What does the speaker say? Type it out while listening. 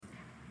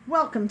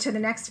Welcome to the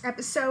next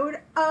episode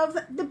of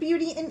the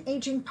Beauty and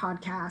Aging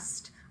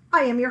Podcast.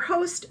 I am your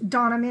host,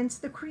 Donna Mintz,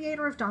 the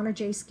creator of Donna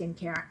J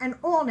Skincare, an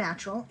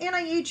all-natural,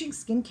 anti-aging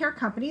skincare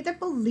company that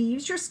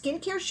believes your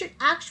skincare should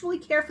actually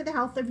care for the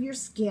health of your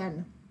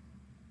skin.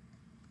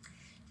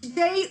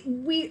 Today,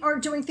 we are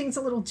doing things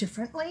a little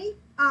differently.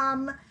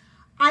 I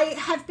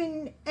have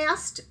been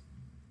asked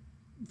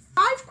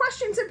 5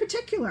 questions in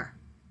particular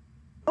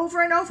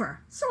over and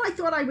over, so I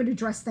thought I would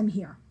address them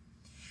here.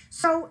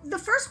 So the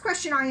first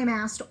question I am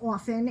asked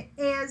often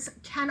is,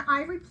 can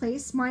I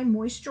replace my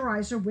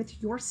moisturizer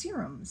with your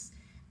serums?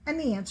 And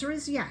the answer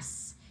is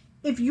yes.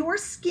 If your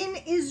skin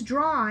is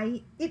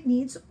dry, it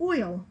needs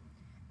oil.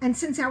 And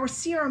since our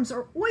serums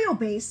are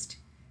oil-based,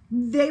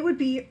 they would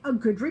be a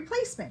good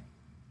replacement.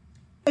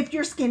 If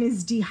your skin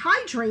is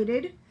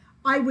dehydrated,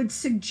 I would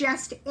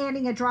suggest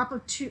adding a drop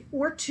of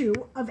two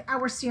of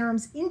our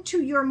serums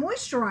into your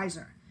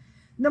moisturizer.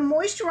 The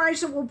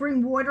moisturizer will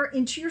bring water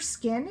into your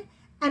skin,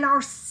 and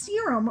our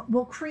serum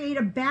will create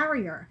a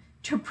barrier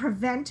to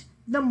prevent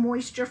the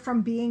moisture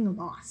from being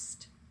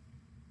lost.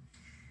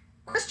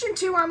 Question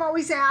 2 I'm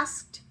always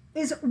asked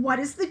is, what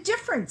is the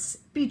difference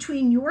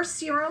between your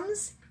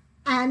serums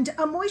and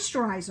a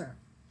moisturizer?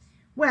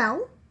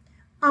 Well,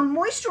 a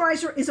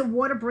moisturizer is a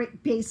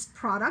water-based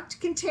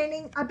product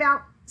containing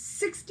about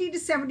 60 to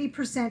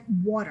 70%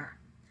 water.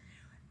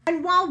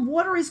 And while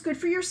water is good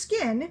for your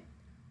skin,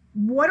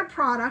 water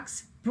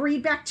products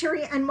breed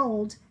bacteria and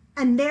mold,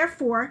 and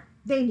therefore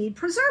they need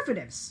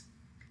preservatives.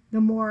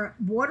 The more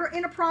water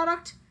in a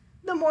product,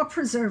 the more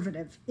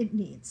preservative it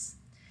needs.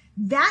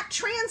 That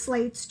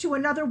translates to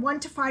another 1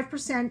 to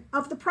 5%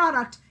 of the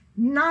product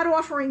not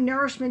offering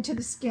nourishment to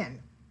the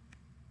skin.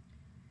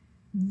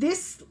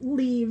 This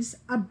leaves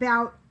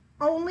about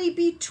only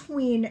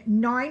between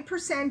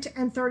 9%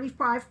 and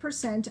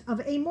 35% of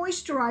a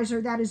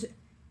moisturizer that is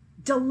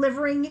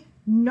delivering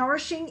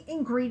nourishing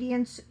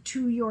ingredients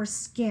to your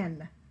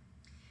skin.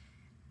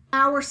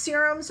 Our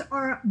serums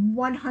are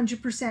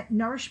 100%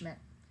 nourishment.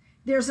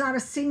 There's not a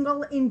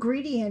single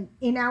ingredient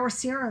in our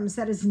serums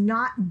that is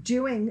not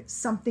doing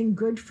something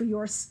good for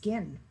your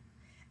skin.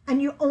 And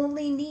you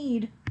only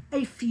need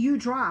a few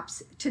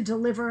drops to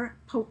deliver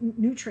potent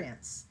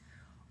nutrients.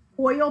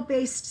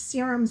 Oil-based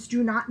serums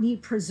do not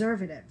need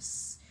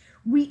preservatives.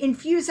 We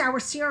infuse our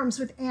serums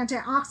with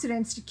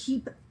antioxidants to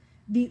keep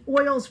the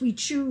oils we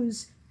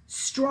choose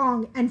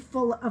strong and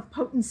full of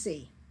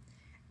potency,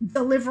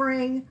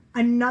 delivering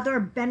another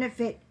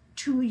benefit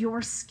to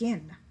your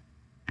skin.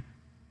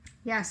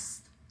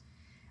 Yes.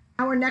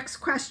 Our next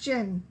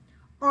question,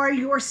 are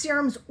your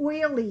serums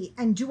oily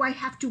and do I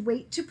have to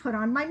wait to put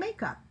on my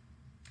makeup?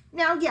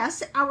 Now,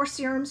 yes, our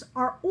serums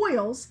are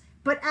oils,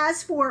 but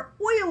as for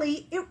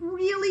oily, it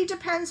really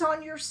depends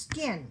on your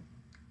skin.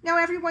 Now,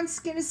 everyone's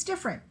skin is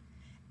different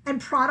and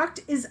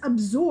product is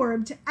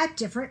absorbed at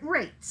different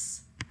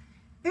rates.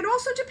 It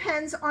also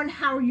depends on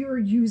how you're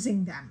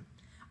using them.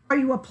 Are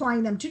you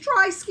applying them to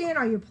dry skin?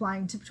 Are you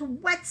applying to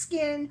wet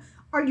skin?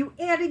 Are you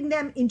adding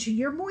them into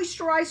your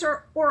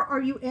moisturizer, or are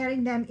you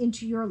adding them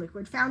into your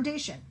liquid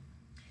foundation?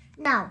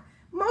 Now,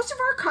 most of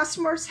our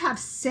customers have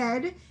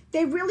said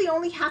they really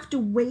only have to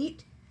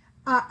wait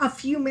a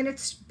few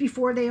minutes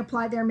before they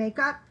apply their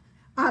makeup,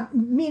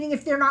 meaning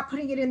if they're not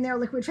putting it in their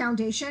liquid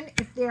foundation,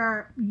 if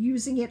they're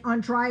using it on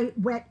dry,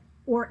 wet,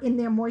 or in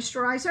their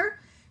moisturizer,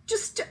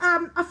 just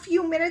a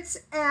few minutes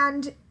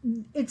and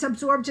it's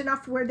absorbed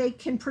enough where they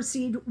can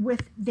proceed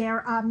with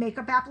their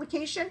makeup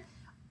application.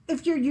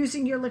 If you're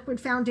using your liquid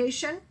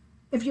foundation,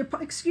 if you're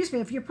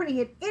putting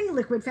it in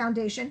liquid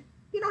foundation,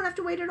 you don't have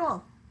to wait at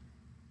all.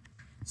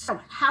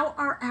 So how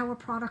are our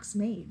products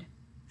made?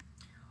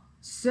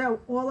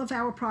 So all of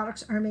our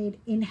products are made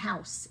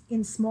in-house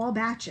in small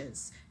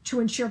batches to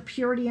ensure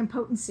purity and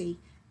potency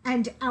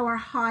and our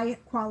high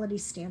quality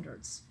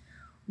standards.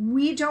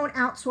 We don't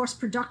outsource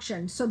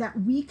production so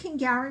that we can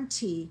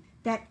guarantee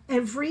that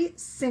every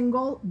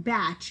single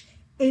batch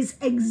is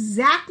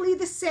exactly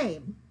the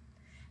same,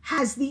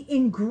 has the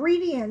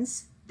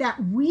ingredients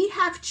that we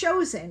have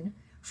chosen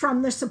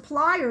from the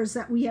suppliers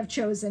that we have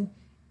chosen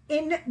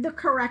in the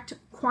correct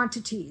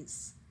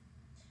quantities.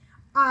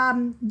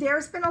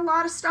 There's been a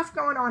lot of stuff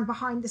going on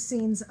behind the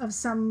scenes of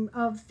some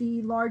of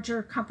the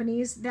larger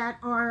companies that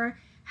are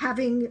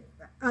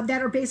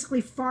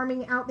basically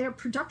farming out their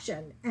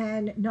production,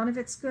 and none of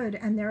it's good,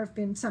 and there have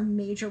been some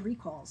major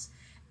recalls,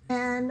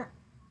 and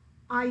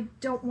I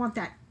don't want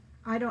that.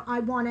 I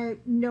want to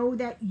know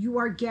that you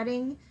are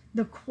getting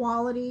the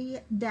quality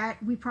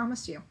that we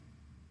promised you.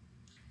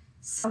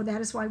 So that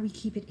is why we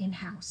keep it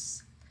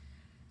in-house.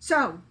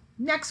 So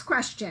next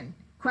question,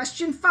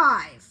 question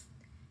 5.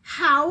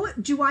 How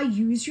do I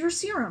use your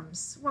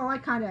serums? Well, I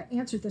kind of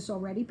answered this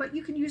already, but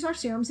you can use our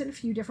serums in a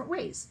few different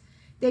ways.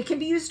 They can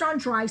be used on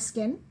dry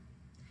skin.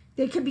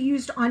 They can be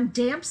used on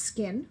damp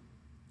skin.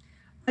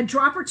 A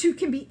drop or two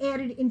can be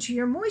added into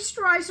your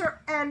moisturizer,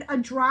 and a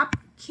drop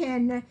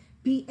can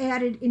be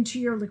added into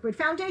your liquid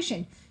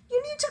foundation.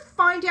 You need to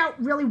find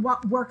out really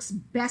what works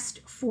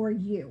best for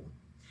you.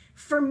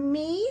 For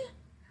me,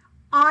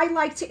 I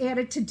like to add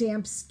it to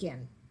damp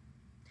skin.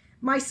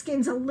 My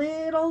skin's a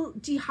little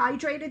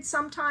dehydrated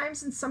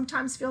sometimes and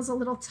sometimes feels a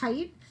little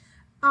tight.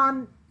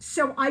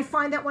 So I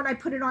find that when I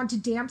put it onto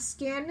damp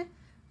skin,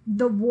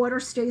 the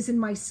water stays in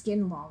my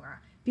skin longer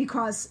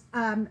because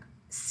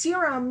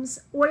serums,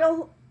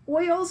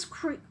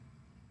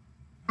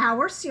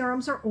 our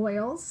serums are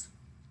oils,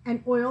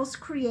 and oils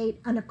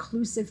create an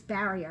occlusive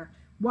barrier.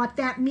 What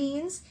that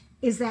means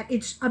is that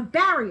it's a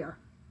barrier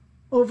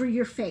over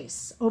your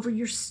face, over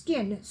your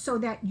skin, so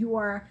that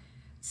your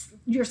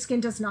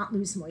skin does not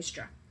lose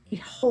moisture. It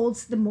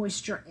holds the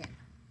moisture in.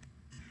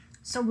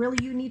 So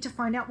really, you need to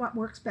find out what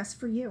works best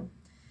for you.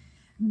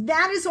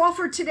 That is all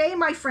for today,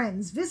 my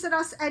friends. Visit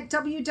us at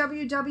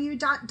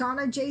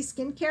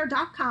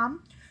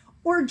www.donnajskincare.com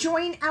or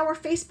join our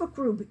Facebook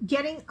group,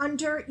 Getting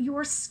Under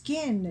Your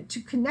Skin,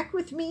 to connect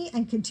with me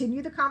and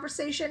continue the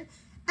conversation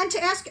and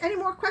to ask any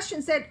more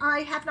questions that I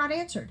have not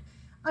answered.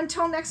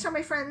 Until next time,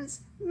 my friends,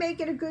 make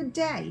it a good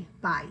day.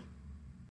 Bye.